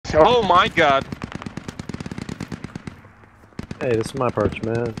Oh my god. Hey, this is my perch,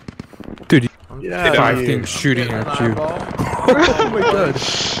 man. Dude, Yeah, five things shooting at you. Oh my god.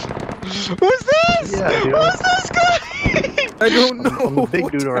 Who's this? Yeah, dude. Who's this guy? I don't know. I'm the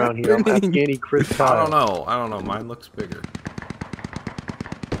big dude around here. I'm Afghani Chris Kyle. I don't know. Mine looks bigger.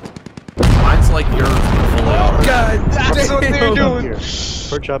 Mine's like yours. God, That's what they're doing. Here.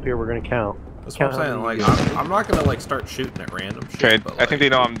 Perch up here, we're gonna count. That's what I'm saying. Like, I'm not gonna like start shooting at random shit. Okay, but, I think they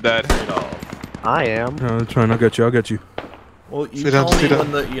know I'm dead. Straight off. I am. No, I'm trying. I'll get you. I'll get you. Well, you Sit down, tell me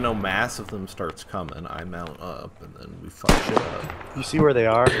sit when the mass of them starts coming, I mount up, and then we fuck shit up. You see where they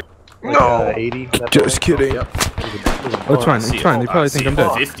are? Like, No. 80. Just kidding. Yep. Oh, it's fine. It's fine. They probably think I'm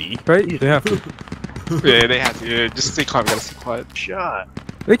dead. 50. Right? They have to. Yeah, they have to. Yeah, just stay quiet. We gotta stay quiet. Shot.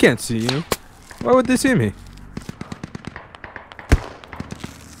 They can't see you. Why would they see me?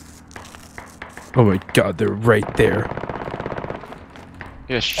 Oh my god, they're right there.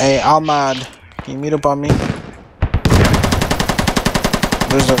 Yes. Hey, Ahmad, can you meet up on me?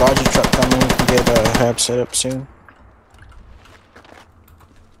 There's a larger truck coming. We can get a hab set up soon.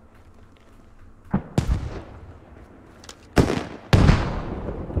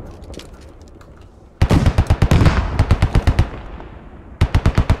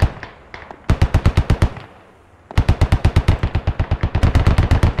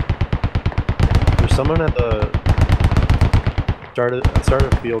 There's someone at the start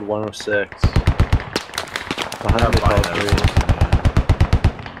of field 106. Behind the tall tree.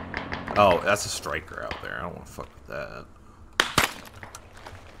 Oh, that's a striker out there. I don't want to fuck with that.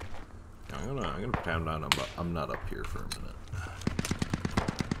 I'm gonna pretend I'm not up here for a minute.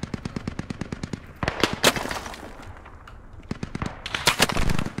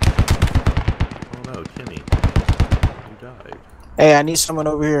 Oh no, Kenny, you died. Hey, I need someone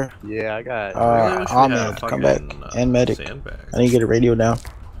over here. Yeah, I got. Ahmed, come back. And medic. Sandbags. I need to get a radio down.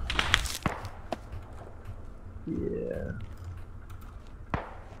 Yeah.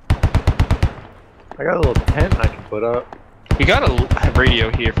 I got a little tent I can put up. We got a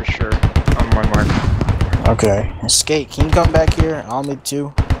radio here for sure. On my mark. Okay. Skate, can you come back here? I'll need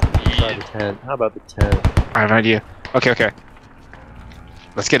two. Try the tent. How about the tent? I have an idea. Okay, okay.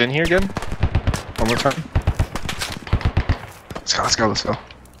 Let's get in here again. One more time. Let's go, let's go, let's go.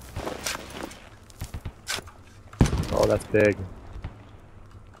 Oh, that's big.